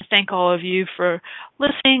 So I want to thank all of you for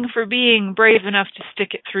listening, for being brave enough to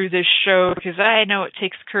stick it through this show, because I know it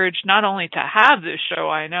takes courage not only to have this show,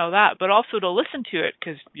 I know that, but also to listen to it,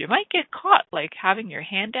 because you might get caught like having your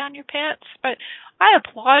hand down your pants. But I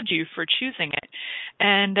applaud you for choosing it,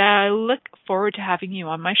 and I look forward to having you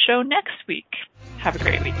on my show next week. Have a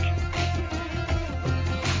great week.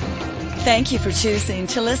 Thank you for choosing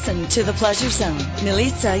to listen to The Pleasure Zone.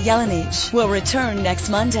 Milica, Jelenic will return next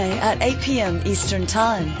Monday at 8 p.m. Eastern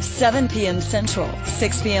Time, 7 p.m. Central,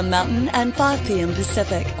 6 p.m. Mountain, and 5 p.m.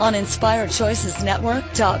 Pacific on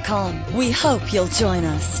InspiredChoicesNetwork.com. We hope you'll join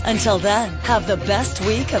us. Until then, have the best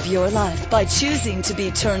week of your life by choosing to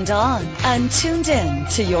be turned on and tuned in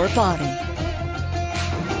to your body.